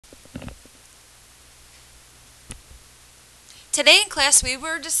Today in class we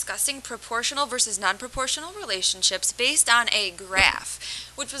were discussing proportional versus non-proportional relationships based on a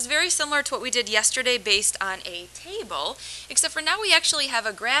graph, which was very similar to what we did yesterday based on a table, except for now we actually have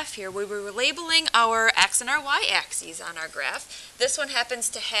a graph here where we were labeling our x and our y axes on our graph. This one happens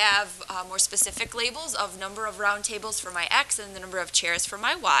to have more specific labels of number of round tables for my x and the number of chairs for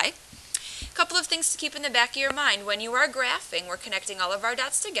my y. A couple of things to keep in the back of your mind. When you are graphing, we're connecting all of our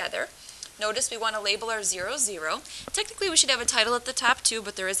dots together. Notice we want to label our 0, 0. Technically we should have a title at the top too,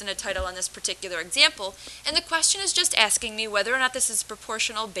 but there isn't a title on this particular example. And the question is just asking me whether or not this is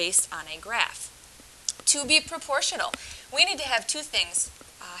proportional based on a graph. To be proportional, we need to have two things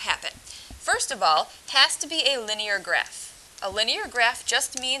happen. First of all, it has to be a linear graph. A linear graph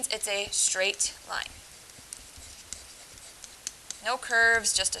just means it's a straight line. No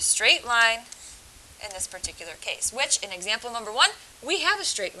curves, just a straight line in this particular case, which in example number 1, we have a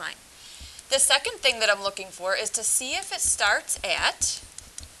straight line. The second thing that I'm looking for is to see if it starts at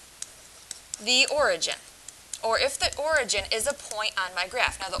the origin, or if the origin is a point on my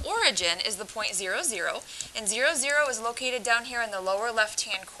graph. Now the origin is the point 0, 0, and 0, 0 is located down here in the lower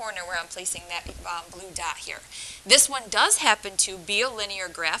left-hand corner where I'm placing that blue dot here. This one does happen to be a linear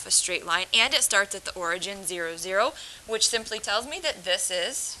graph, a straight line, and it starts at the origin 0, 0, which simply tells me that this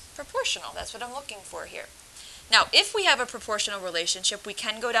is proportional. That's what I'm looking for here. Now, if we have a proportional relationship, we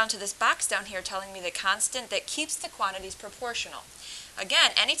can go down to this box down here telling me the constant that keeps the quantities proportional.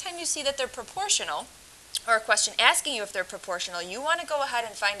 Again, anytime you see that they're proportional, or a question asking you if they're proportional, you want to go ahead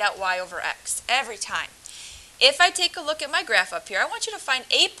and find out y over x every time. If I take a look at my graph up here, I want you to find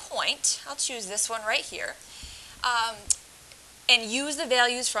a point. I'll choose this one right here, and use the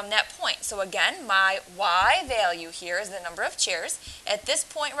values from that point. So again, my y value here is the number of chairs. At this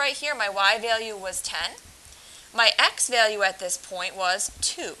point right here, my y value was 10. My x value at this point was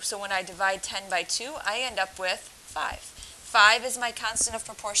 2. So when I divide 10 by 2, I end up with 5. 5 is my constant of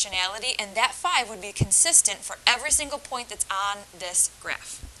proportionality, and that 5 would be consistent for every single point that's on this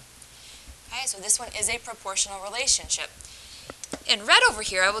graph. Okay, so this one is a proportional relationship. In red over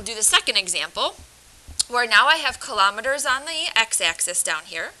here, I will do the second example, where now I have kilometers on the x-axis down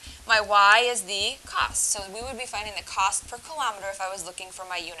here. My y is the cost. So we would be finding the cost per kilometer if I was looking for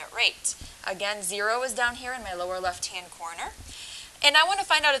my unit rate. Again, 0 is down here in my lower left-hand corner. And I want to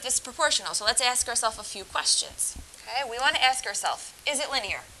find out if this is proportional. So let's ask ourselves a few questions. Okay, we want to ask ourselves, is it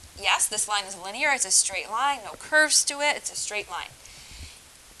linear? Yes, this line is linear. It's a straight line, no curves to it. It's a straight line.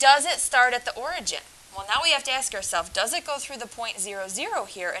 Does it start at the origin? Well, now we have to ask ourselves, does it go through the point 0, 0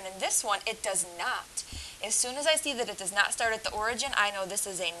 here? And in this one, it does not. As soon as I see that it does not start at the origin, I know this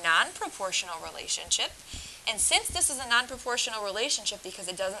is a non-proportional relationship. And since this is a non-proportional relationship because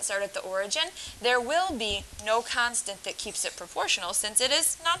it doesn't start at the origin, there will be no constant that keeps it proportional since it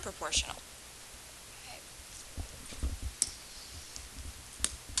is non-proportional.